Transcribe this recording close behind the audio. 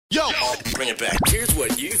Yo, bring it back. Here's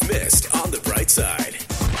what you've missed on the bright side.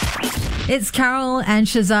 It's Carol and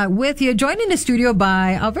Shazad with you, joined in the studio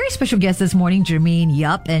by our very special guest this morning, Germaine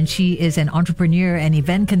Yap, and she is an entrepreneur and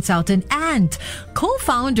event consultant and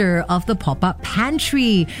co-founder of the pop-up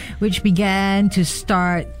Pantry, which began to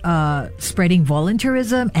start spreading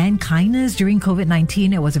volunteerism and kindness during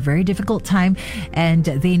COVID-19. It was a very difficult time, and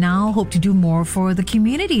they now hope to do more for the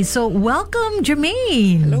community. So welcome,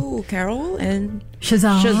 Germaine. Hello, Carol and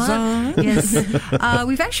Shazad. Yes.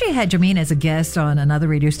 We've actually had Germaine as a guest on another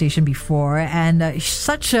radio station before, and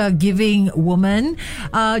such a giving woman.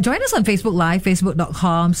 Join us on Facebook Live,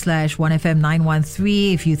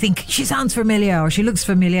 facebook.com/1FM913 if you think she sounds familiar or she looks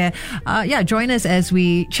familiar. Join us as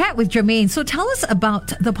we chat with Germaine. So tell us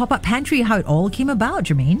about the Pop-Up Pantry, how it all came about,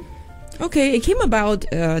 Germaine. Okay, it came about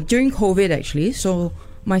during COVID actually. So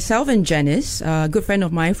myself and Janice, a good friend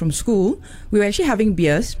of mine from school, we were actually having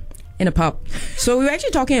beers in a pub. So we were actually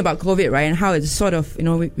talking about COVID, right, and how it's sort of,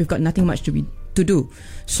 we've got nothing much to do.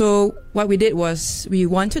 So what we did was we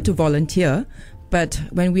wanted to volunteer, but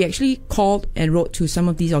when we actually called and wrote to some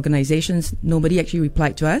of these organizations, nobody actually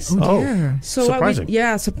replied to us. Oh dear. So surprising.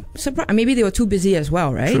 Maybe they were too busy as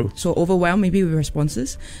well, right? True. So overwhelmed maybe with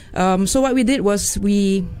responses. So what we did was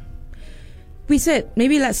we said,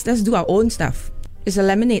 maybe let's do our own stuff. It's a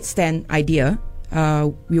lemonade stand idea.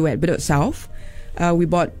 We were at Bedok South. We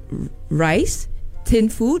bought rice, tin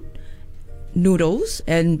food, noodles,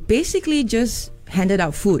 and basically just handed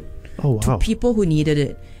out food to people who needed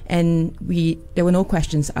it. And there were no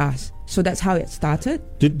questions asked. So that's how it started.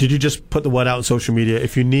 Did you just put the word out on social media?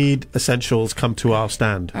 If you need essentials, come to our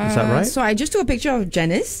stand. Is that right? So I just took a picture of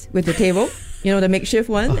Janice with the table, the makeshift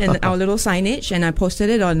one, and our little signage, and I posted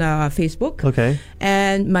it on Facebook. Okay.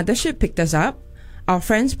 And Mothership picked us up. Our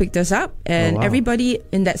friends picked us up, and everybody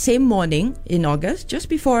in that same morning in August, just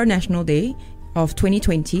before National Day of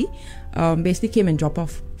 2020, basically came and dropped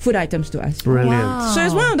off food items to us. Brilliant. Wow. So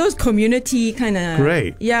it's one of those community kind of...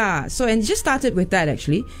 Great. Yeah. So, and it just started with that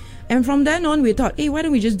actually. And from then on, we thought, hey, why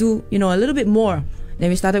don't we just do, a little bit more? Then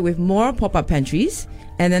we started with more pop-up pantries.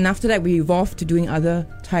 And then after that, we evolved to doing other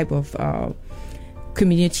type of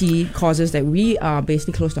community causes that we are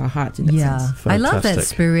basically close to our hearts in that sense. I love that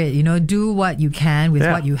Fantastic. spirit, do what you can with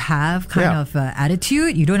what you have kind of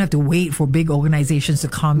attitude. You don't have to wait for big organizations to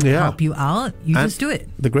come and help you out. You just do it.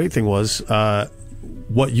 The great thing was,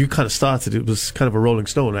 what you kind of started, it was kind of a rolling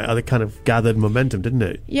stone. Right? It kind of gathered momentum, didn't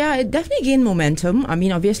it? Yeah, it definitely gained momentum. I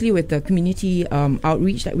mean, obviously with the community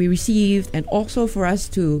outreach that we received, and also for us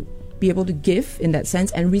to be able to give in that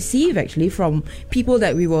sense and receive actually from people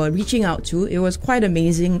that we were reaching out to. It was quite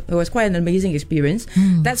amazing. It was quite an amazing experience.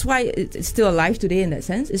 That's why it's still alive today in that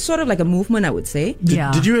sense. It's sort of like a movement, I would say.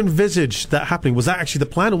 Did you envisage that happening? Was that actually the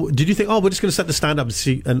plan? Or did you think, we're just going to set the stand up and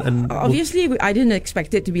see? And obviously, I didn't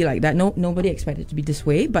expect it to be like that. Nobody expected it to be this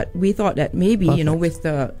way. But we thought that maybe, with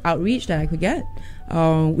the outreach that I could get,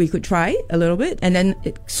 we could try a little bit. And then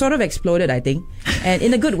it sort of exploded, I think, and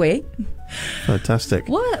in a good way. Fantastic.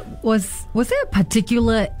 What was there a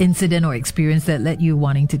particular incident or experience that led you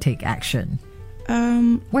wanting to take action?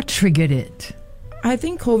 What triggered it? I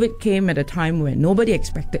think COVID came at a time when nobody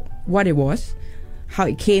expected what it was, how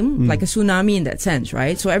it came, like a tsunami in that sense,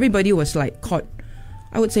 right? So everybody was like caught,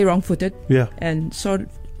 I would say, wrong-footed. Yeah. And sort of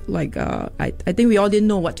like, I think we all didn't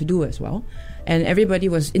know what to do as well. And everybody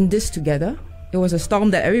was in this together. It was a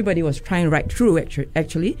storm that everybody was trying to ride through,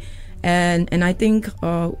 actually. And I think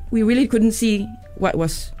we really couldn't see what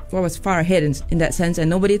was far ahead in that sense, and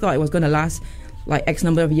nobody thought it was going to last like X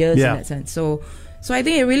number of years in that sense. So I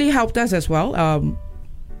think it really helped us as well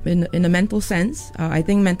in a mental sense. I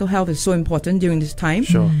think mental health is so important during this time.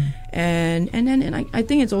 Sure. And I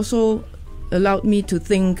think it's also allowed me to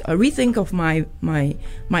rethink of my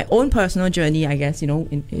own personal journey, I guess,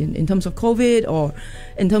 in terms of COVID, or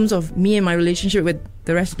in terms of me and my relationship with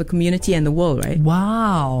the rest of the community and the world, right?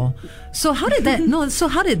 Wow. So how did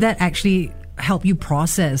that actually help you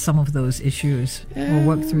process some of those issues or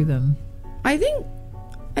work through them? I think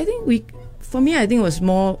it was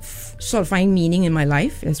more sort of finding meaning in my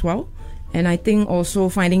life as well. And I think also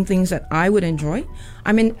finding things that I would enjoy.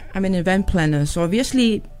 I'm an event planner, so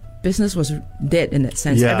obviously business was dead in that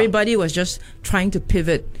sense. Yeah. Everybody was just trying to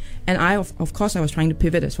pivot, and I of course I was trying to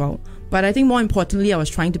pivot as well. But I think more importantly, I was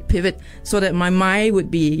trying to pivot so that my mind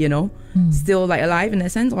would be, still like alive in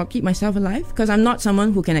that sense, or keep myself alive, because I'm not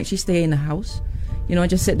someone who can actually stay in the house,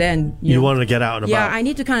 just sit there and you wanted to get out and about. Yeah, I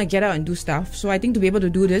need to kind of get out and do stuff. So I think to be able to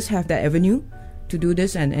do this, have that avenue to do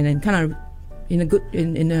this, and then kind of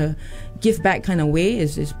in a give back kind of way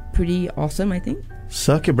is pretty awesome, I think.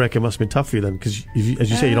 Circuit breaker must have been tough for you then, because as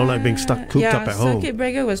you say, you don't like being cooped up at home. Circuit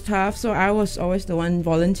breaker was tough, so I was always the one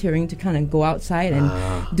volunteering to kind of go outside and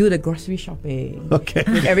do the grocery shopping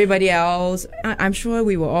with everybody else. I'm sure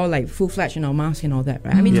we were all like full-fledged in our masks and all that,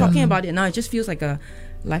 right? I mean, talking about it now, it just feels like a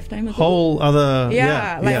lifetime ago. Whole other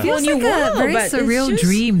it feels like a very surreal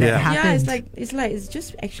dream that happened. It's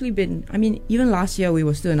just actually been. I mean, even last year we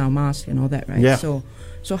were still in our masks and all that, right? Yeah. So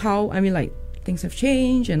how? I mean, like things have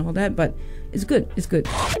changed and all that, but it's good. It's good.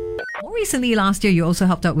 More recently, last year, you also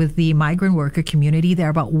helped out with the migrant worker community. There are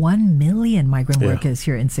about 1 million migrant workers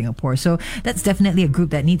here in Singapore. So that's definitely a group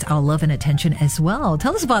that needs our love and attention as well.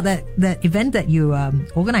 Tell us about that event that you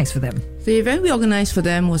organized for them. The event we organized for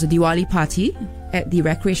them was a Diwali party at the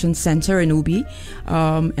Recreation Center in Ubi.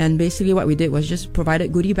 And basically what we did was just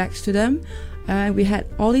provided goodie bags to them. We had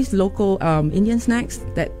all these local Indian snacks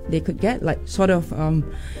that they could get, like sort of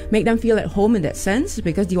make them feel at home in that sense,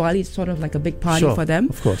 because Diwali is sort of like a big party for them.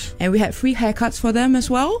 Of course. And we had free haircuts for them as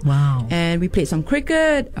well. Wow. And we played some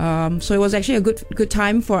cricket. So it was actually a good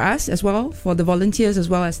time for us as well, for the volunteers as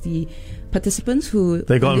well as the participants who...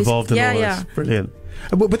 They got involved in all this. Yeah. Brilliant.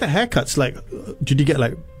 And with the haircuts, like, did you get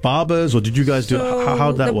like barbers, or did you guys do...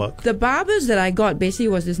 How did that work? The barbers that I got basically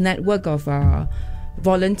was this network of...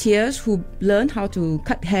 volunteers who learned how to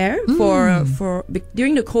cut hair for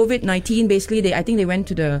during the COVID-19. Basically, I think they went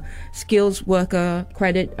to the skills worker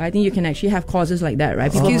credit. I think you can actually have courses like that,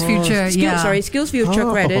 right? Skills Future, Skills Future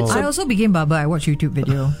credit. So I also became barber. I watched YouTube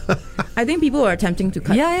video. I think people were attempting to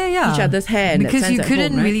cut each other's hair because you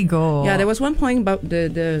couldn't really go. Yeah, there was one point about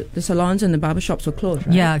the salons and the barbershops were closed,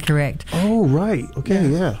 right? Yeah, correct. Oh, right. Okay,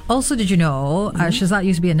 yeah. Also, did you know Shazad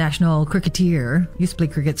used to be a national cricketer, used to play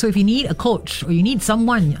cricket. So if you need a coach or you need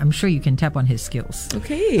someone, I'm sure you can tap on his skills.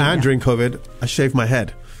 Okay. And during COVID, I shaved my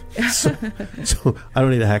head. So I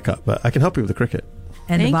don't need a haircut, but I can help you with the cricket.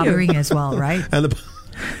 And the barbering as well, right? And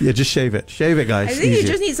just shave it. Shave it, guys. I think you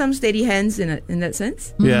just need some steady hands in that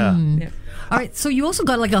sense. Yeah. All right, so you also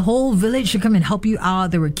got like a whole village to come and help you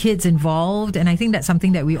out. There were kids involved, and I think that's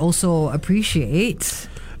something that we also appreciate.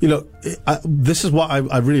 You know, this is what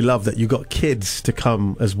I really love, that you got kids to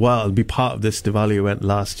come as well and be part of this Diwali event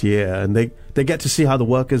last year, and they get to see how the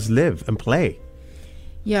workers live and play.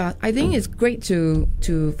 Yeah, I think it's great to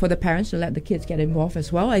for the parents to let the kids get involved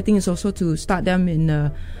as well. I think it's also to start them in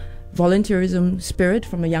a volunteerism spirit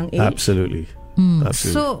from a young age. Absolutely. Absolutely.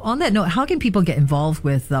 So on that note, how can people get involved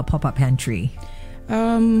with Pop-Up Pantry?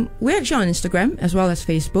 We're actually on Instagram as well as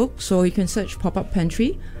Facebook, so you can search Pop-Up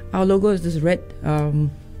Pantry. Our logo is this red,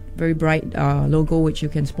 very bright logo, which you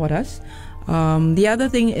can spot us. The other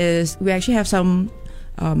thing is we actually have some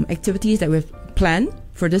activities that we've planned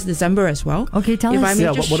for this December as well. Okay, tell us. If I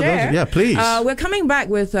may just share. Are those? Yeah, please. We're coming back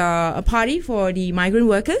with a party for the migrant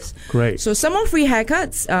workers. Great. So some more free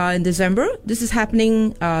haircuts in December. This is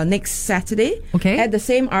happening next Saturday at the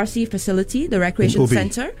same RC facility, the Recreation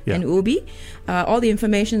Center in Ubi. All the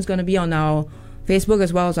information is going to be on our Facebook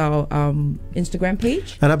as well as our Instagram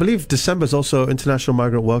page. And I believe December is also International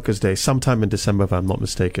Migrant Workers Day, sometime in December, if I'm not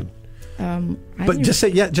mistaken. But just say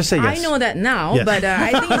yes. I know that now, but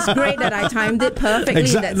I think it's great that I timed it perfectly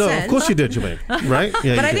in that sense. Of course you did, Germaine. Right?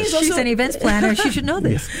 Yeah, but I think it's also, she's an events planner. She should know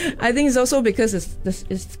this. I think it's also because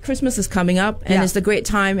it's Christmas is coming up, and it's the great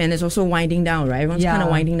time, and it's also winding down, right? Everyone's kind of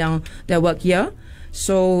winding down their work year.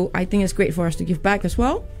 So I think it's great for us to give back as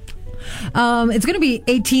well. It's going to be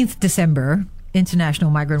 18th December. International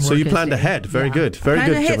Migrant Workers. So you planned ahead. Very good. Very good.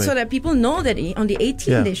 Planned ahead Germaine. so that people know that on the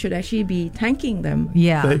 18th they should actually be thanking them.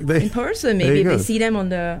 Yeah. In person, maybe if they see them on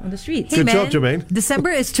the streets. Hey, good job, Germaine. December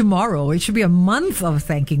is tomorrow. It should be a month of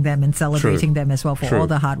thanking them and celebrating them as well for all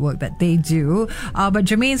the hard work that they do. But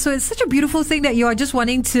Germaine, so it's such a beautiful thing that you are just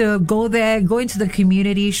wanting to go there, go into the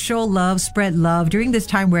community, show love, spread love during this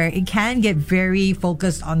time where it can get very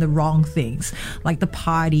focused on the wrong things, like the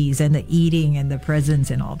parties and the eating and the presents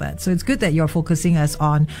and all that. So it's good that you're focusing us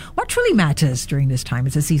on what truly matters during this time.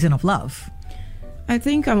 It's a season of love. I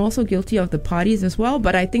think I'm also guilty of the parties as well,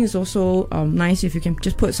 but I think it's also nice if you can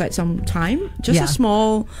just put aside some time, just a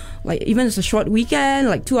small, like even it's a short weekend,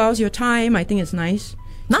 like 2 hours of your time. I think it's nice.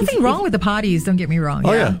 Nothing wrong with the parties, don't get me wrong.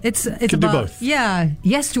 Oh yeah. It's can about do both.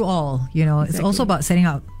 Yes to all, you know. Exactly. It's also about setting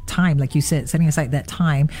out time, like you said, setting aside that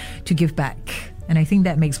time to give back. And I think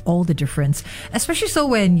that makes all the difference, especially so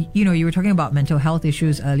when, you know, you were talking about mental health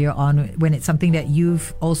issues earlier on, when it's something that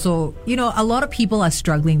you've also, you know, a lot of people are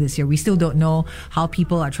struggling this year. We still don't know how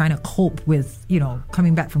people are trying to cope with, you know,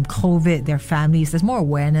 coming back from COVID, their families. There's more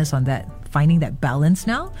awareness on that, finding that balance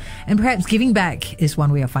now. And perhaps giving back is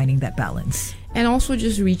one way of finding that balance. And also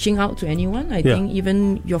just reaching out to anyone. I think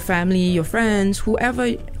even your family, your friends,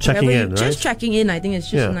 whoever. Checking in, right? Just checking in. I think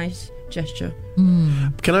it's just a nice gesture.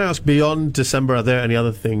 Can I ask, beyond December, are there any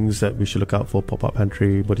other things that we should look out for? Pop-up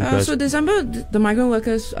pantry, what do you guys... So December, the migrant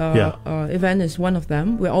workers event is one of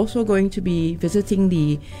them. We're also going to be visiting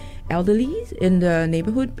the elderly in the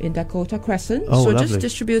neighborhood in Dakota Crescent. Oh, so lovely. just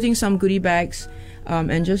distributing some goodie bags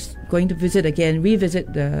and just going to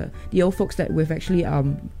revisit the old folks that we've actually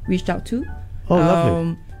reached out to. Oh,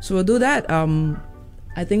 lovely. So we'll do that.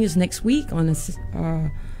 I think it's next week on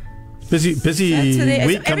a busy Saturday.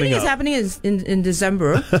 week coming Everything up. is happening in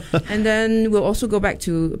December. And then we'll also go back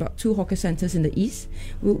to about 2 hawker centres in the east.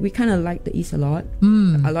 We kind of like the east a lot.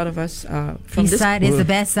 A lot of us from East this side is the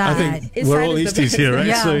best I side. think East we're side all is the Easties best. here, right?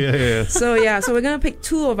 Yeah. So we're gonna pick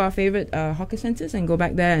 2 of our favorite hawker centres and go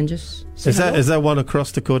back there and just say hello. Is there one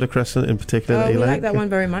across Dakota Crescent in particular that we you like that one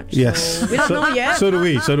very much. Yes. So we don't know yet. So do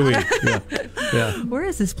we. Yeah. Where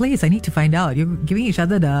is this place? I need to find out. You're giving each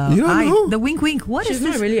other the You don't eye, know? the wink wink. What is She's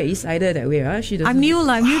this? not really a East Sider that way, huh? She doesn't. I'm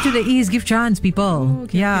new to the East. Give chance, people. Oh,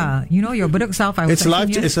 okay, yeah, you know your Bedok South. I was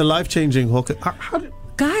It's a life-changing hawker.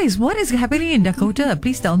 Guys, what is happening in Dakota?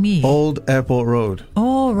 Please tell me. Old Airport Road.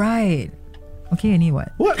 Oh, right. Okay, and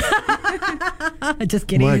what? What? Just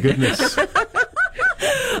kidding. My goodness.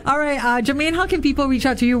 All right, Germaine, how can people reach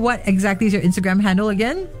out to you? What exactly is your Instagram handle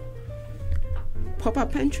again?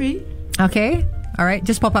 Pop-up pantry. Okay. All right,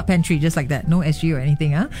 just pop-up pantry, just like that. No SG or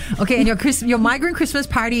anything, huh? Okay, and your migrant Christmas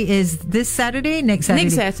party is this Saturday, next Saturday?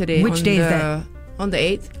 Next Saturday. Which day is that? On the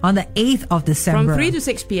 8th. On the 8th of December. From 3 to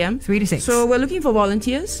 6 p.m. 3 to 6. So we're looking for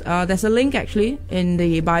volunteers. There's a link actually in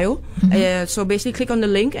the bio. So basically click on the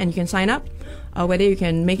link and you can sign up. Whether you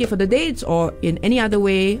can make it for the dates or in any other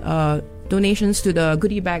way, donations to the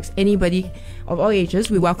goodie bags, anybody of all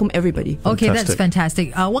ages, we welcome everybody. Okay, that's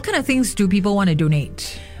fantastic. What kind of things do people want to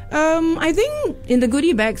donate? I think in the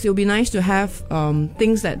goodie bags, it would be nice to have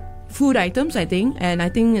things food items, I think. And I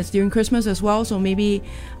think it's during Christmas as well. So maybe,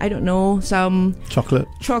 I don't know, some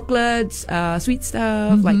chocolates, sweet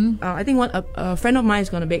stuff. I think a friend of mine is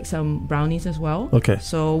going to bake some brownies as well. Okay.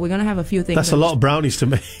 So we're going to have a few things. That's a lot of brownies to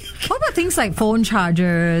make. What about things like phone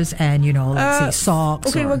chargers and, let's say socks?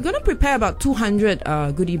 Okay, we're going to prepare about 200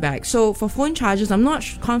 goodie bags. So for phone chargers, I'm not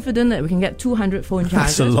confident that we can get 200 phone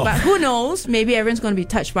chargers. That's a lot. But who knows? Maybe everyone's going to be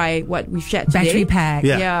touched by what we've shared today. Battery pack.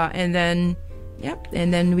 Yeah, and then... Yep,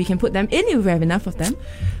 and then we can put them in if we have enough of them.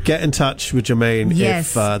 Get in touch with Germaine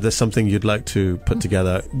Yes. if there's something you'd like to put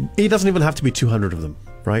together. It doesn't even have to be 200 of them,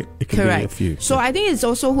 right? It can be a few. So I think it's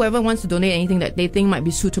also whoever wants to donate anything that they think might be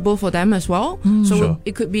suitable for them as well. So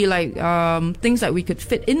it could be like things that we could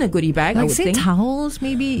fit in a goodie bag. Like I would say think towels,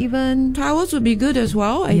 maybe even. Towels would be good as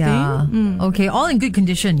well. I think. Okay, all in good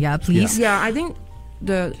condition. Yeah, please. Yeah, I think.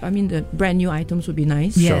 The brand new items would be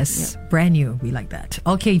nice. Yes, brand new. We like that.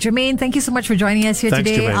 Okay, Germaine, thank you so much for joining us here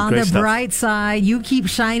today Germaine. on Great the stuff. bright side. You keep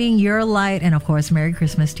shining your light, and of course, Merry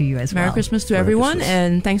Christmas to you as well. Merry Christmas to everyone, Christmas.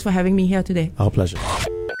 and thanks for having me here today. Our pleasure.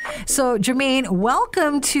 So, Germaine,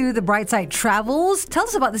 welcome to the Brightside Travels. Tell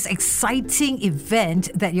us about this exciting event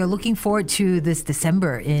that you're looking forward to this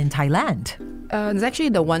December in Thailand. It's actually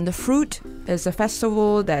the Wonder Fruit. It's a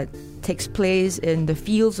festival that takes place in the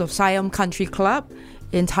fields of Siam Country Club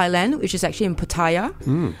in Thailand, which is actually in Pattaya,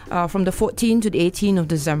 from the 14th to the 18th of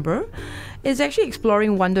December. It's actually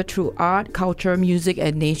exploring wonder through art, culture, music,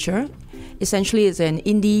 and nature. Essentially, it's an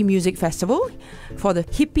indie music festival for the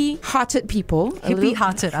hippie-hearted people.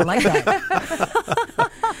 Hippie-hearted, I like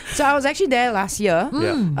that. So I was actually there last year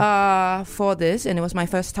for this, and it was my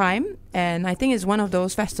first time. And I think it's one of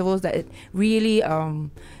those festivals that it really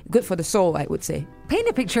good for the soul, I would say. Paint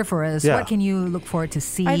a picture for us. Yeah. What can you look forward to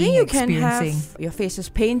seeing, I think you can experiencing? have your faces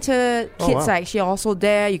painted. Kids are actually also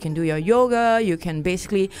there. You can do your yoga. You can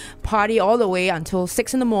basically party all the way until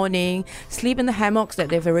 6 a.m, sleep in the hammocks that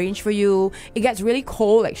they've arranged for you. It gets really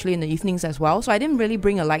cold actually in the evenings as well. So I didn't really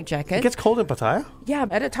bring a light jacket. It gets cold in Pattaya? Yeah,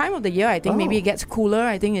 at the time of the year, I think maybe it gets cooler,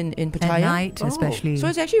 I think, in Pattaya. At night, especially. So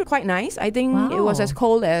it's actually quite nice. I think it was as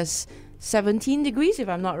cold as 17 degrees, if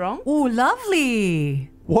I'm not wrong. Oh, lovely.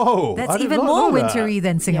 Whoa. That's even more wintry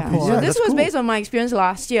than Singapore. So this that's was cool. based on my experience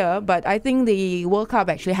last year, but I think the World Cup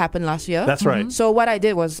actually happened last year. That's right. So what I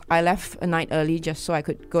did was I left a night early just so I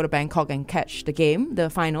could go to Bangkok and catch the game, the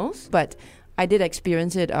finals. But I did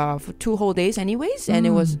experience it for 2 whole days anyways, and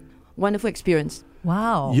it was a wonderful experience.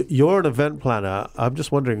 Wow. You're an event planner. I'm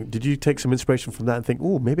just wondering, did you take some inspiration from that and think,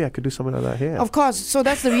 oh, maybe I could do something like that here? Of course. So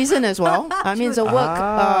that's the reason as well. I mean, it's a work.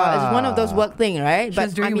 It's one of those work thing, right? She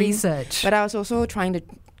was doing research. But I was also trying to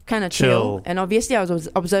kind of Chill. chill. And obviously, I was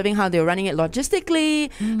observing how they were running it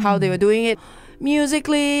logistically, how they were doing it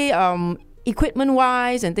musically,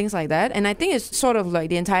 equipment-wise, and things like that. And I think it's sort of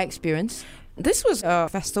like the entire experience. This was a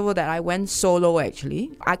festival that I went solo,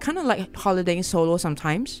 actually. I kind of like holidaying solo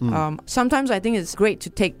sometimes. Sometimes I think it's great to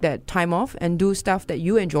take that time off and do stuff that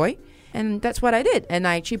you enjoy. And that's what I did. And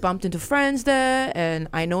I actually bumped into friends there, and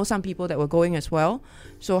I know some people that were going as well.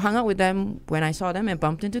 So hung out with them when I saw them and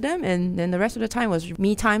bumped into them. And then the rest of the time was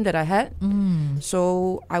me time that I had.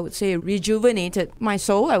 So I would say it rejuvenated my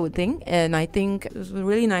soul, I would think. And I think it was a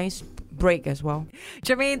really nice break as well.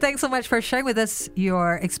 Germaine, thanks so much for sharing with us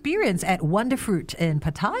your experience at Wonderfruit in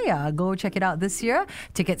Pattaya. Go check it out this year.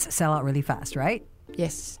 Tickets sell out really fast, right?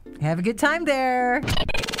 Yes. Have a good time there.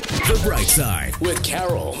 The Bright Side with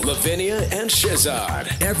Carol, Lavinia, and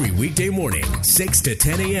Shazad. Every weekday morning, 6 to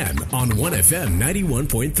 10 a.m. on 1FM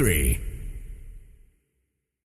 91.3.